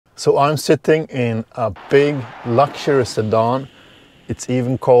So I'm sitting in a big luxury sedan. It's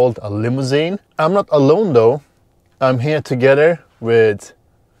even called a limousine. I'm not alone though. I'm here together with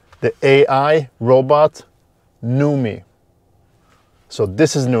the AI robot Numi. So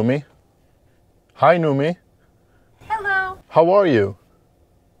this is Numi. Hi Numi. Hello. How are you?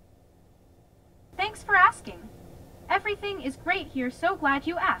 Thanks for asking. Everything is great here, so glad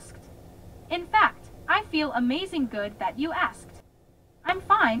you asked. In fact, I feel amazing good that you asked. I'm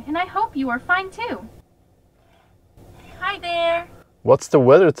fine, and I hope you are fine too. Hi there. What's the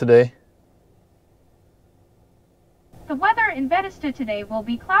weather today? The weather in Vedista today will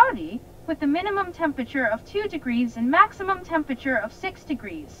be cloudy, with a minimum temperature of 2 degrees and maximum temperature of 6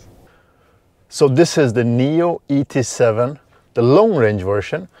 degrees. So this is the NIO ET7, the long-range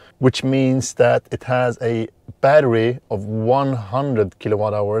version, which means that it has a battery of 100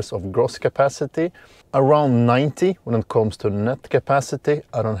 kilowatt hours of gross capacity, around 90 when it comes to net capacity.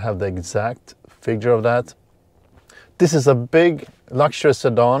 I don't have the exact figure of that. This is a big luxury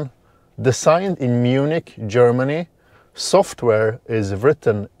sedan designed in Munich, Germany. Software is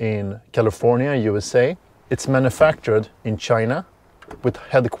written in California, USA. It's manufactured in China with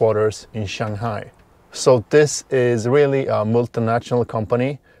headquarters in Shanghai. So this is really a multinational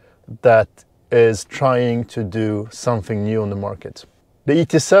company that is trying to do something new on the market. The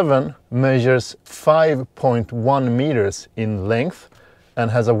ET7 measures 5.1 meters in length and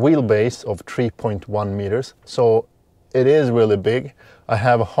has a wheelbase of 3.1 meters. So it is really big. I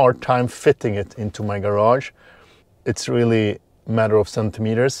have a hard time fitting it into my garage. It's really a matter of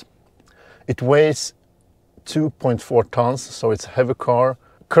centimeters. It weighs 2.4 tons, so it's a heavy car.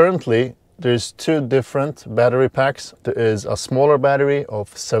 Currently, there's two different battery packs. There is a smaller battery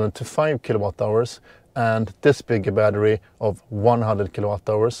of 75 kilowatt hours and this bigger battery of 100 kilowatt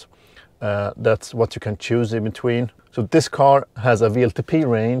hours. That's what you can choose in between. So this car has a VLTP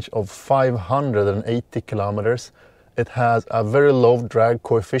range of 580 kilometers. It has a very low drag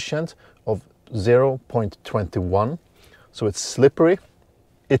coefficient of 0.21, so it's slippery.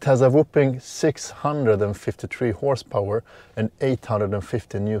 It has a whopping 653 horsepower and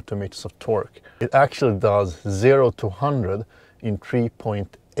 850 newton meters of torque. It actually does 0 to 100 in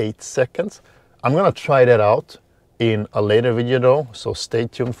 3.8 seconds. I'm gonna try that out in a later video though, so stay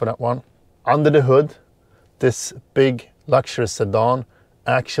tuned for that one. Under the hood, this big luxury sedan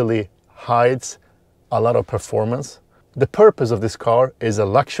actually hides a lot of performance. The purpose of this car is a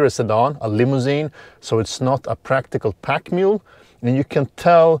luxury sedan, a limousine, so it's not a practical pack mule. And you can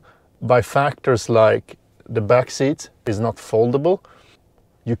tell by factors like the back seat is not foldable.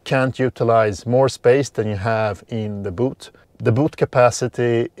 You can't utilize more space than you have in the boot. The boot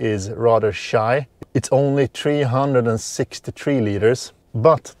capacity is rather shy. It's only 363 liters.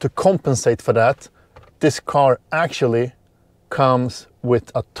 But to compensate for that, this car actually comes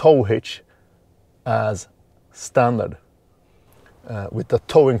with a tow hitch as standard, with a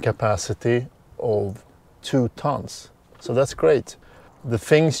towing capacity of 2 tons. So that's great. The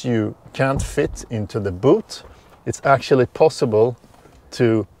things you can't fit into the boot, it's actually possible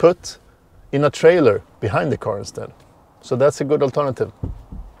to put in a trailer behind the car instead. So that's a good alternative.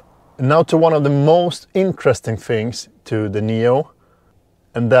 And now to one of the most interesting things to the NIO,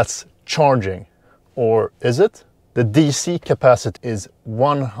 and that's charging. Or is it? The DC capacity is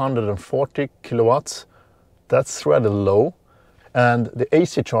 140 kilowatts. That's rather low. And the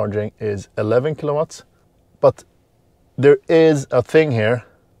AC charging is 11 kilowatts. But there is a thing here.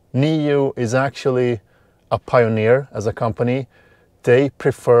 NIO is actually a pioneer as a company. They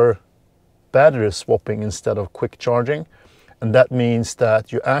prefer battery swapping instead of quick charging. And that means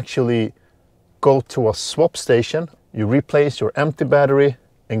that you actually go to a swap station, you replace your empty battery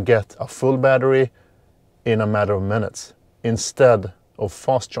and get a full battery in a matter of minutes instead of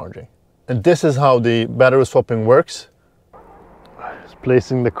fast charging. And this is how the battery swapping works. It's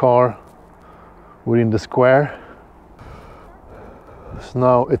placing the car within the square. So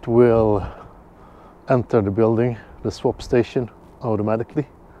now it will enter the building, the swap station, automatically.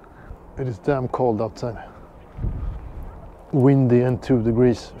 It is damn cold outside. Windy and 2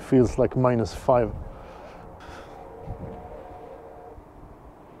 degrees, feels like -5.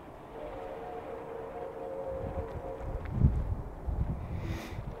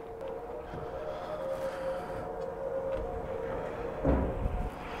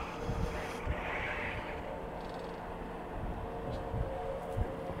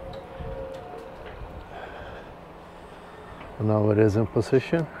 And now it is in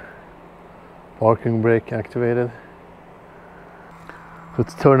position. Parking brake activated. So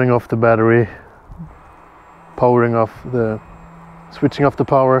it's turning off the battery, switching off the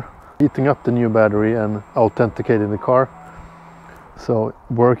power, heating up the new battery and authenticating the car. So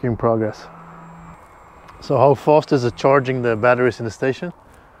work in progress. So how fast is it charging the batteries in the station? It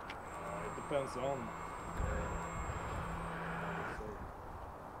depends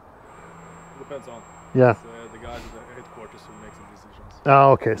on. Yeah. The guys at the headquarters who makes the decisions. Ah,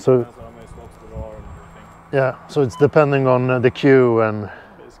 okay. So Depends on how many slots there are and everything. yeah, so it's depending on the queue and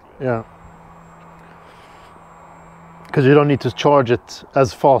Basically. yeah. Because you don't need to charge it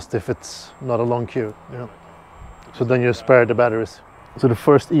as fast if it's not a long queue. Yeah. So then you spare the batteries. So the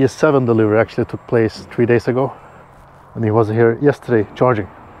first ES7 delivery actually took place 3 days ago, and he was here yesterday charging.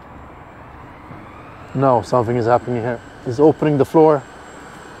 Now something is happening here. He's opening the floor.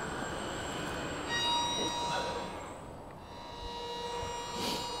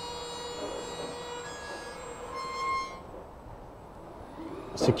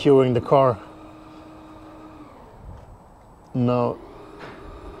 Securing the car. Now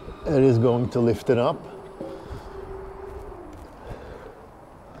it is going to lift it up.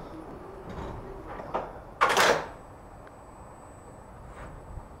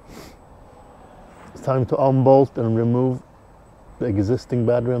 It's time to unbolt and remove the existing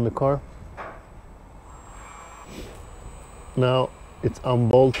battery on the car. Now it's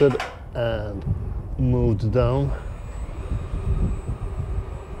unbolted and moved down,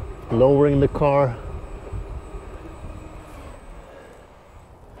 lowering the car.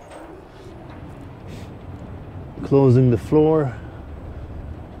 Closing the floor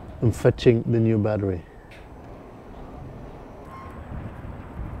and fetching the new battery.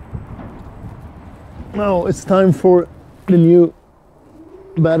 Now it's time for the new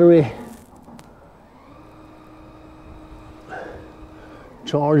battery.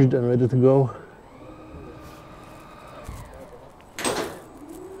 Charged and ready to go.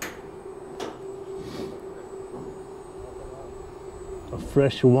 A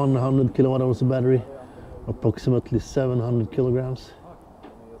fresh 100 kilowatt hours of battery, approximately 700 kilograms.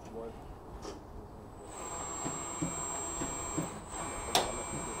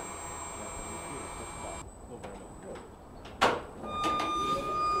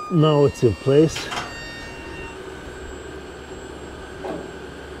 Now it's in place.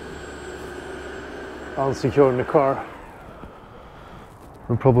 Unsecuring the car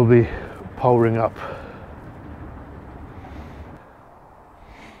and probably powering up.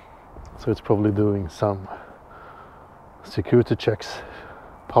 So it's probably doing some security checks,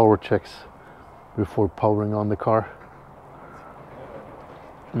 power checks before powering on the car.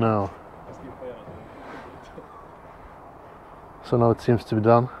 Now. So now it seems to be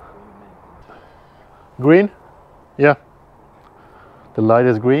done. Green? Yeah. The light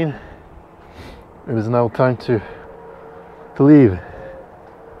is green. It is now time to leave.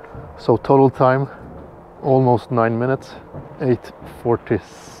 So total time almost 9 minutes.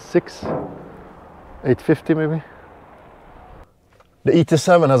 8:46, 8:50 maybe. The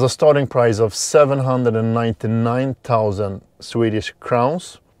ET7 has a starting price of 799,000 Swedish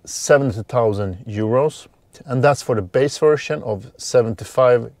crowns, 70,000 euros. And that's for the base version of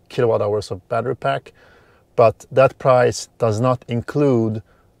 75 kilowatt hours of battery pack. But that price does not include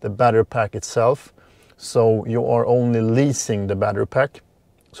the battery pack itself. So you are only leasing the battery pack.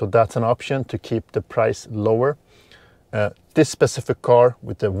 So that's an option to keep the price lower. This specific car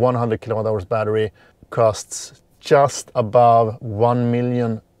with the 100 kilowatt hours battery costs just above 1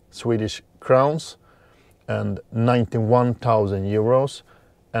 million Swedish crowns and 91,000 euros.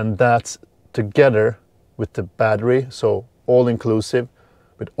 And that's together with the battery, so all inclusive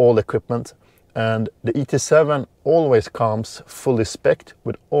with all equipment. And the ET7 always comes fully spec'd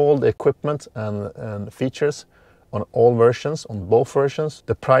with all the equipment and features on all versions, on both versions.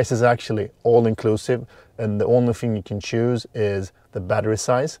 The price is actually all inclusive, and the only thing you can choose is the battery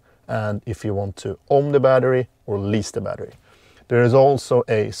size and if you want to own the battery or lease the battery. There is also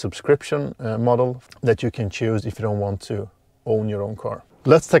a subscription model that you can choose if you don't want to own your own car.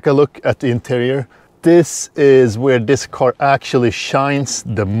 Let's take a look at the interior. This is where this car actually shines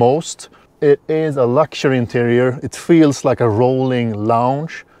the most. It is a luxury interior. It feels like a rolling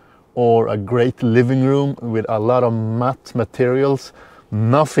lounge or a great living room with a lot of matte materials.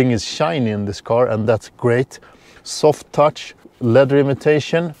 Nothing is shiny in this car, and that's great. Soft touch, leather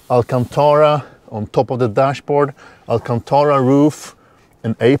imitation, Alcantara on top of the dashboard, Alcantara roof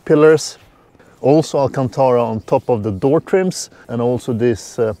and A-pillars. Also Alcantara on top of the door trims, and also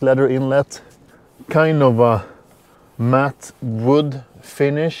this leather inlet. Kind of a matte wood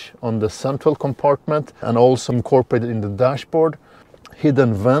finish on the central compartment, and also incorporated in the dashboard.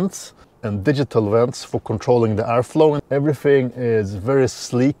 Hidden vents and digital vents for controlling the airflow. And everything is very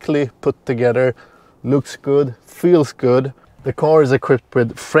sleekly put together, looks good, feels good. The car is equipped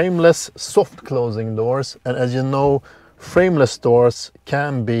with frameless soft closing doors, and as you know, Frameless doors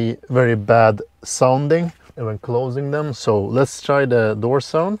can be very bad sounding when closing them, so let's try the door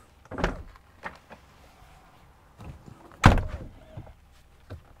sound.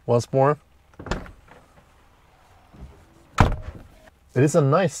 Once more. It is a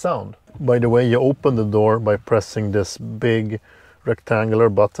nice sound. By the way, you open the door by pressing this big rectangular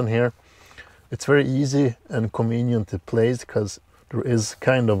button here. It's very easy and convenient to place because there is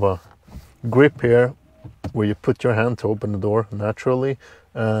kind of a grip here where you put your hand to open the door naturally,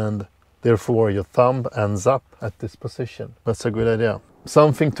 and therefore your thumb ends up at this position. That's a good idea.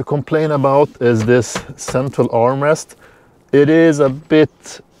 Something to complain about is this central armrest. It is a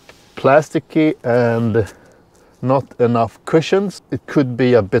bit plasticky and not enough cushions. It could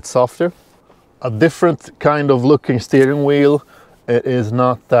be a bit softer. A different kind of looking steering wheel. It is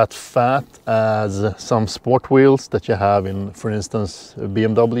not that fat as some sport wheels that you have in, for instance,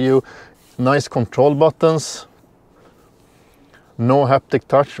 BMW. Nice control buttons. No haptic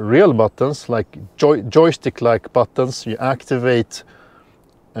touch, real buttons like joystick-like buttons. You activate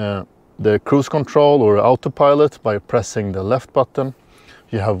the cruise control or autopilot by pressing the left button.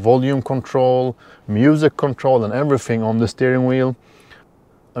 You have volume control, music control and everything on the steering wheel.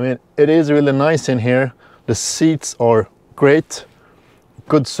 I mean, it is really nice in here. The seats are great,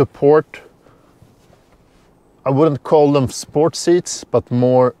 good support. I wouldn't call them sport seats, but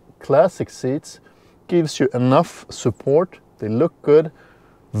more classic seats. Gives you enough support. They look good.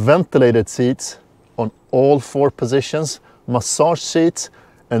 Ventilated seats on all 4 positions. Massage seats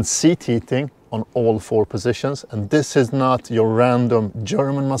and seat heating on all 4 positions. And this is not your random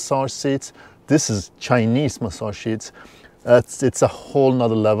German massage seats. This is Chinese massage seats. It's a whole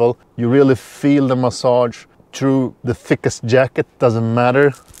nother level. You really feel the massage through the thickest jacket, doesn't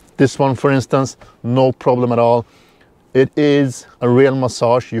matter. This one, for instance, no problem at all. It is a real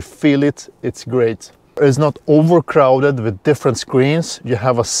massage, you feel it, it's great. It's not overcrowded with different screens. You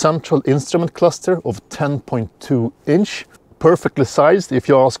have a central instrument cluster of 10.2 inch, perfectly sized if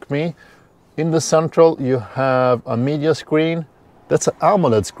you ask me. In the central you have a media screen. That's an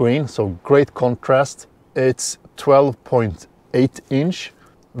AMOLED screen, so great contrast. It's 12.8 inch,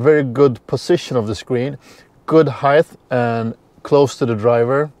 very good position of the screen, good height and close to the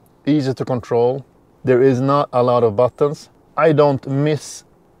driver, easy to control. There is not a lot of buttons. I don't miss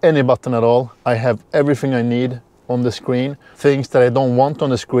any button at all. I have everything I need on the screen. Things that I don't want on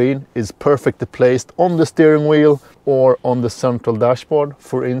the screen is perfectly placed on the steering wheel or on the central dashboard.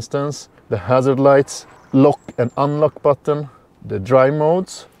 For instance, the hazard lights, lock and unlock button, the drive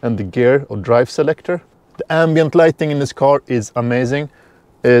modes and the gear or drive selector. The ambient lighting in this car is amazing.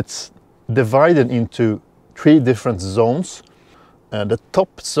 It's divided into 3 different zones. The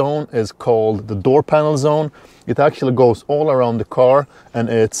top zone is called the door panel zone. It actually goes all around the car and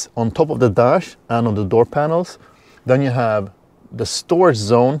it's on top of the dash and on the door panels. Then you have the storage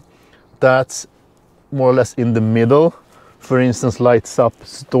zone that's more or less in the middle. For instance, lights up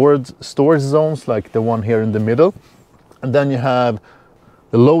storage zones like the one here in the middle. And then you have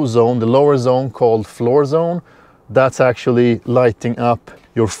the low zone, the lower zone called floor zone. That's actually lighting up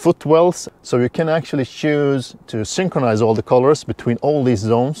your footwells. So you can actually choose to synchronize all the colors between all these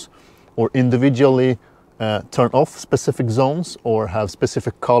zones or individually turn off specific zones or have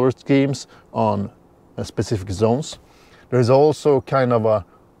specific color schemes on specific zones. There's also kind of a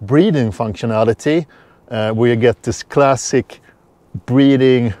breathing functionality where you get this classic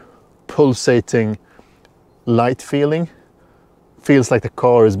breathing, pulsating light feeling. Feels like the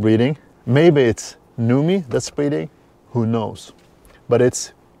car is breathing. Maybe it's NUMI that's breathing, who knows. But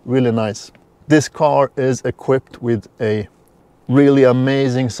it's really nice. This car is equipped with a really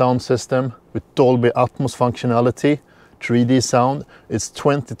amazing sound system with Dolby Atmos functionality, 3D sound. It's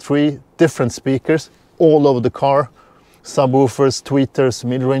 23 different speakers all over the car. Subwoofers, tweeters,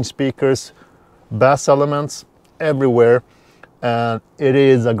 mid-range speakers, bass elements everywhere. And it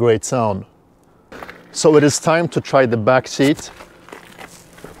is a great sound. So it is time to try the back seat.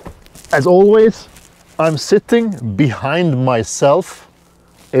 As always, I'm sitting behind myself.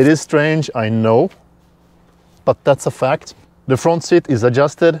 It is strange, I know, but that's a fact. The front seat is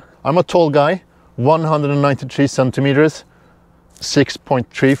adjusted. I'm a tall guy, 193 centimeters,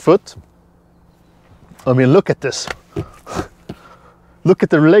 6.3 foot. I mean, look at this. Look at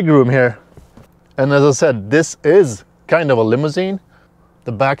the legroom here. And as I said, this is kind of a limousine.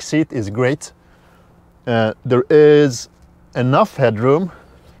 The back seat is great. There is enough headroom.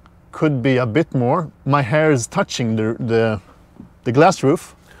 Could be a bit more. My hair is touching the glass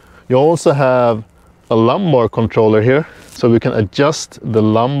roof. You also have a lumbar controller here, so we can adjust the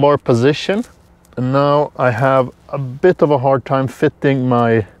lumbar position. And now I have a bit of a hard time fitting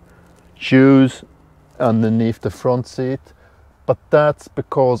my shoes underneath the front seat, but that's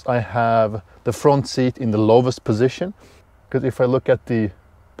because I have the front seat in the lowest position. Because if I look at the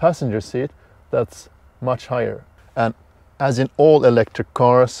passenger seat, that's much higher. And as in all electric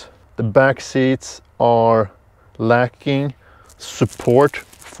cars, the back seats are lacking support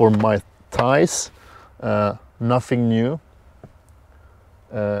for my thighs. Nothing new,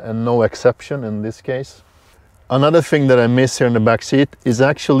 and no exception in this case. Another thing that I miss here in the back seat is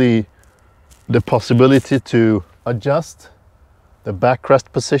actually the possibility to adjust the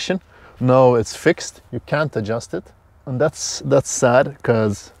backrest position. No, it's fixed, you can't adjust it. And that's sad,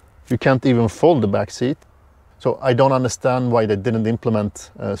 because you can't even fold the back seat. So I don't understand why they didn't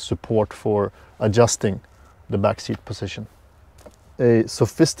implement support for adjusting the back seat position. A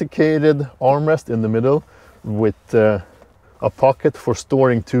sophisticated armrest in the middle with a pocket for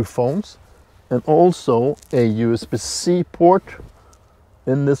storing 2 phones, and also a USB-C port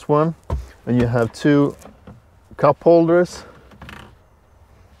in this one. And you have 2 cup holders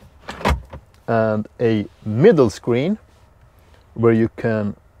and a middle screen where you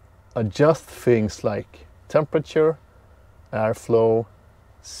can adjust things like temperature, airflow,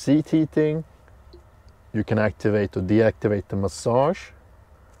 seat heating. You can activate or deactivate the massage.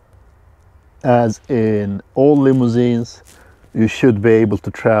 As in all limousines, you should be able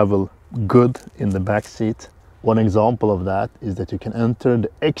to travel good in the back seat. One example of that is that you can enter the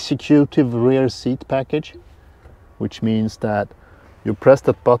executive rear seat package, which means that you press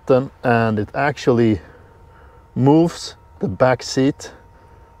that button and it actually moves the back seat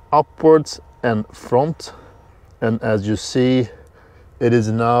upwards and front. And as you see, it is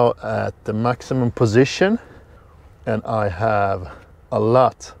now at the maximum position, and I have a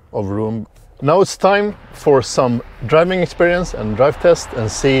lot of room. Now it's time for some driving experience and drive test and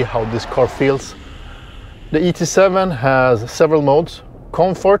see how this car feels. The ET7 has several modes: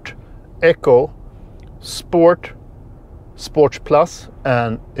 Comfort, Eco, Sport, Sports Plus,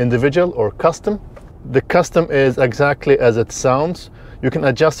 and Individual or Custom. The Custom is exactly as it sounds. You can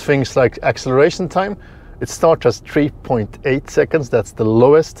adjust things like acceleration time. It starts as 3.8 seconds, that's the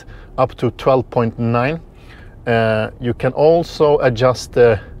lowest, up to 12.9. You can also adjust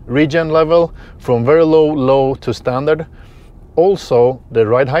the regen level from very low to standard. Also the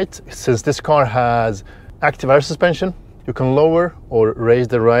ride height, since this car has active air suspension, you can lower or raise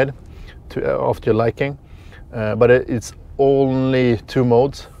the ride to after your liking. But it's only 2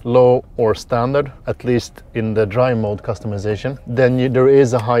 modes, low or standard, at least in the drive mode customization. Then there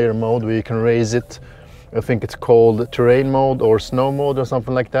is a higher mode where you can raise it. I think it's called terrain mode or snow mode or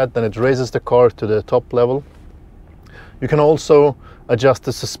something like that. Then it raises the car to the top level. You can also adjust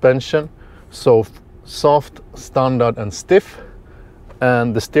the suspension, so soft, standard and stiff.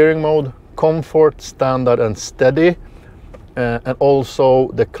 And the steering mode, comfort, standard and steady. And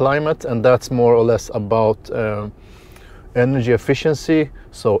also the climate, and that's more or less about energy efficiency,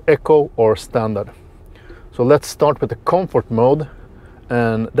 so eco or standard. So let's start with the comfort mode,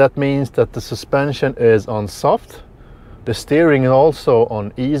 and that means that the suspension is on soft. The steering is also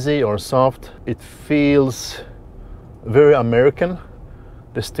on easy or soft. It feels very American.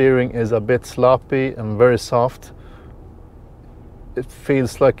 The steering is a bit sloppy and very soft. It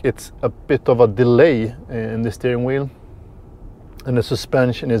feels like it's a bit of a delay in the steering wheel, and the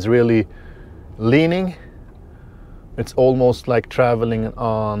suspension is really leaning. It's almost like traveling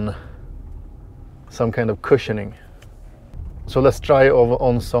on some kind of cushioning. So let's try over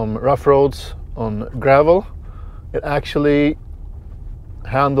on some rough roads on gravel. It actually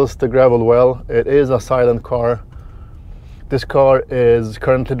handles the gravel well. It is a silent car. This car is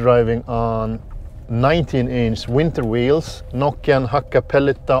currently driving on 19-inch winter wheels, Nokian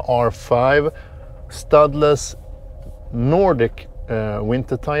Hakkapeliitta R5, studless Nordic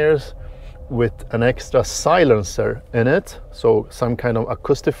winter tires with an extra silencer in it, so some kind of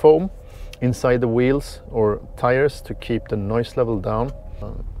acoustic foam inside the wheels or tires to keep the noise level down.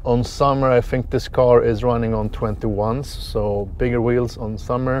 On summer, I think this car is running on 21s, so bigger wheels on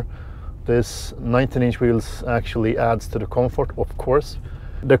summer. This 19-inch wheels actually adds to the comfort, of course.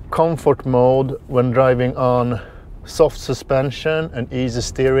 The comfort mode when driving on soft suspension and easy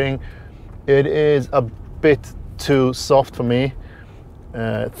steering, it is a bit too soft for me.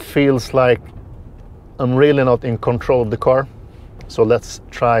 It feels like I'm really not in control of the car. So let's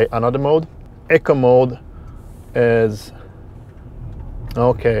try another mode. Eco mode is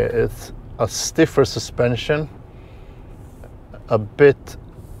okay. It's a stiffer suspension, a bit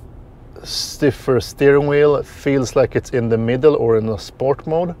stiffer steering wheel. It feels like it's in the middle or in a sport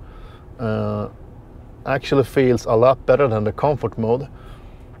mode. Actually feels a lot better than the comfort mode.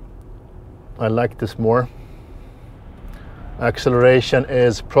 I like this more. Acceleration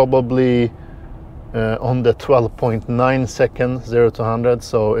is probably on the 12.9 seconds 0 to 100,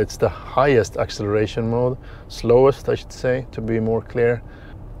 so it's the highest acceleration mode, slowest I should say, to be more clear.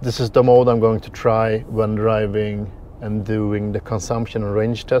 This is the mode I'm going to try when driving and doing the consumption and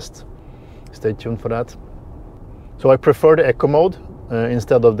range test. Stay tuned for that. So I prefer the Eco mode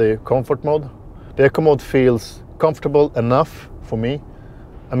instead of the Comfort mode. The Eco mode feels comfortable enough for me.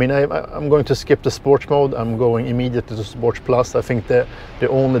 I mean, I'm going to skip the Sports mode. I'm going immediately to Sports Plus. I think the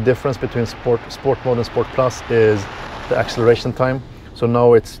only difference between Sport mode and Sport Plus is the acceleration time. So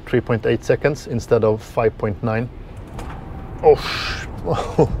now it's 3.8 seconds instead of 5.9.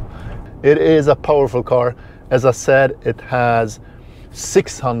 Oh, it is a powerful car. As I said, it has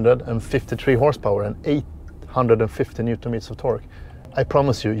 653 horsepower and 850 Newton meters of torque. I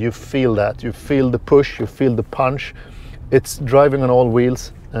promise you, you feel that. You feel the push, you feel the punch. It's driving on all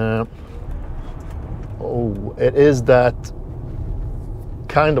wheels. It is that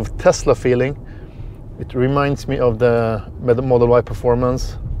kind of Tesla feeling. It reminds me of the Model Y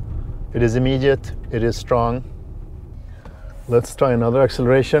Performance. It is immediate, it is strong. Let's try another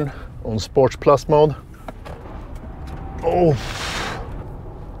acceleration on Sports Plus mode. Oh,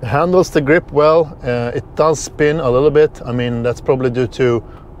 it handles the grip well. It does spin a little bit. I mean, that's probably due to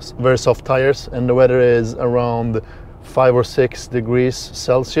very soft tires, and the weather is around 5 or 6 degrees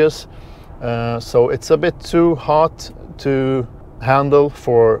Celsius. So it's a bit too hot to handle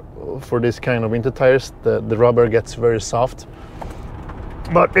for this kind of winter tires. The rubber gets very soft,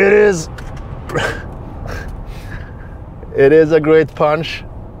 but it is it is a great punch.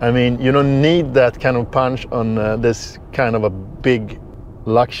 I mean, you don't need that kind of punch on this kind of a big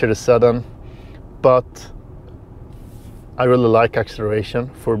luxury sedan, but I really like acceleration.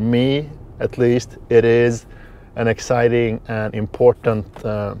 For me, at least, it is an exciting and important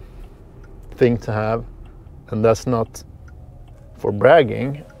thing to have, and that's not for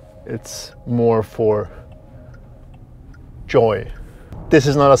bragging, it's more for joy. This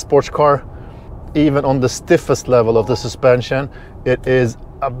is not a sports car. Even on the stiffest level of the suspension, it is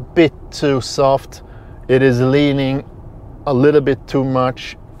a bit too soft. It is leaning a little bit too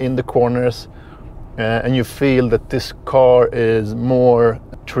much in the corners, and you feel that this car is more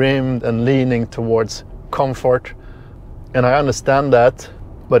trimmed and leaning towards comfort. And I understand that,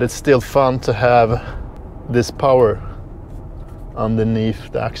 but it's still fun to have this power underneath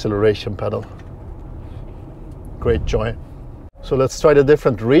the acceleration pedal. Great joy. So let's try the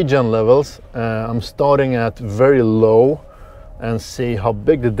different regen levels. I'm starting at very low and see how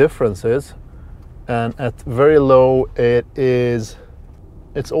big the difference is. And at very low, it's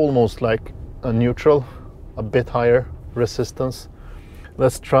almost like a neutral, a bit higher resistance.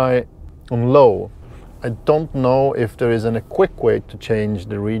 Let's try on low. I don't know if there is any quick way to change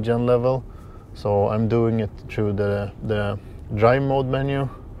the regen level, so I'm doing it through the drive mode menu.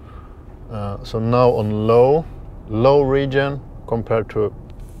 So now on low regen compared to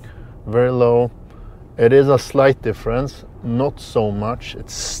very low, it is a slight difference, not so much.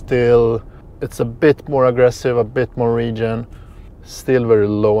 It's a bit more aggressive, a bit more regen, still very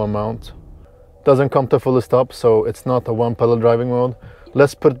low amount. Doesn't come to full stop, so it's not a one pedal driving mode.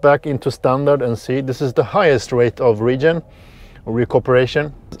 Let's put it back into standard and see. This is the highest rate of regen or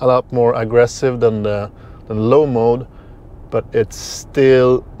recuperation. A lot more aggressive than the low mode, but it's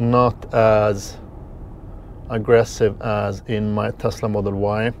still not as aggressive as in my Tesla Model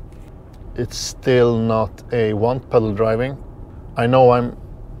Y. It's still not a one pedal driving. I know I'm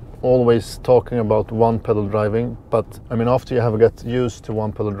always talking about one pedal driving, but I mean, after you have got used to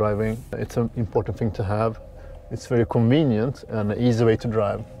one pedal driving, it's an important thing to have. It's very convenient and an easy way to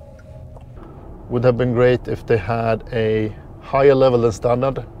drive. Would have been great if they had a higher level than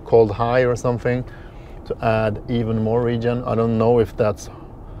standard, called high or something, to add even more regen. I don't know if that's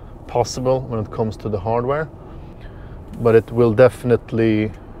possible when it comes to the hardware, but it will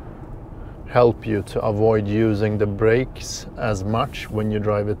definitely help you to avoid using the brakes as much when you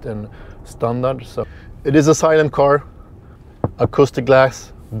drive it in standard. So it is a silent car, acoustic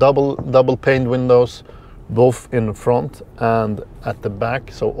glass, double paned windows, both in front and at the back,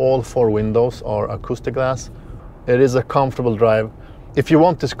 so all 4 windows are acoustic glass. It is a comfortable drive. If you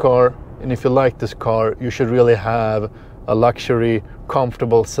want this car and if you like this car, you should really have a luxury,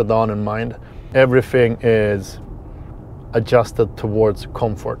 comfortable sedan in mind. Everything is adjusted towards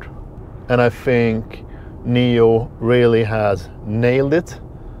comfort, and I think NIO really has nailed it,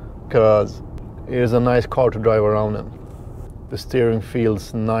 because it is a nice car to drive around in. The steering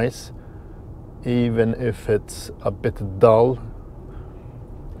feels nice. Even if it's a bit dull,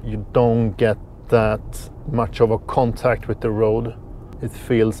 you don't get that much of a contact with the road. It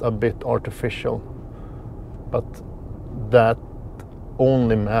feels a bit artificial, but that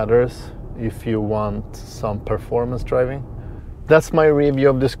only matters if you want some performance driving. That's my review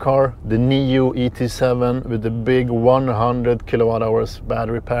of this car, the NIO ET7 with the big 100 kilowatt hours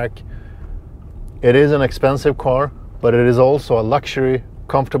battery pack. It is an expensive car, but it is also a luxury,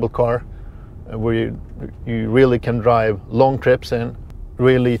 comfortable car where you really can drive long trips in,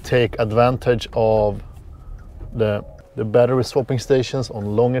 really take advantage of the battery swapping stations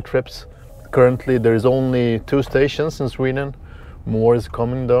on longer trips. Currently there is only 2 stations in Sweden, more is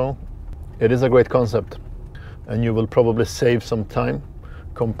coming though. It is a great concept, and you will probably save some time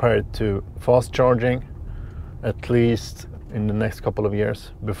compared to fast charging, at least in the next couple of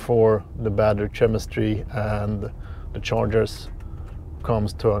years, before the battery chemistry and the chargers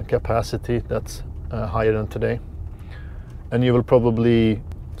comes to a capacity that's higher than today. And you will probably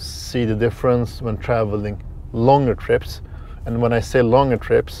see the difference when traveling longer trips. And when I say longer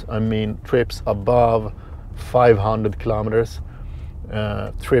trips, I mean trips above 500 kilometers,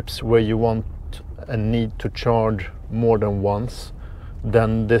 trips where you want and need to charge more than once.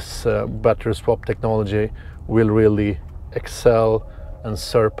 Then this battery swap technology will really excel and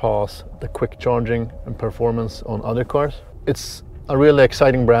surpass the quick charging and performance on other cars. It's a really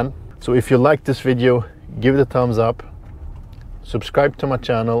exciting brand. So if you like this video, give it a thumbs up, subscribe to my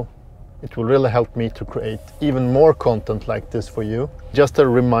channel. It will really help me to create even more content like this for you. Just a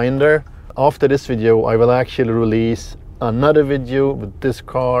reminder, after this video I will actually release another video with this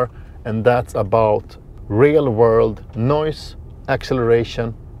car, and that's about real world noise,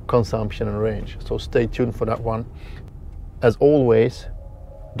 acceleration, consumption and range. So stay tuned for that one. As always,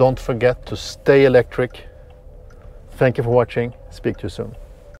 don't forget to stay electric. Thank you for watching. Speak to you soon.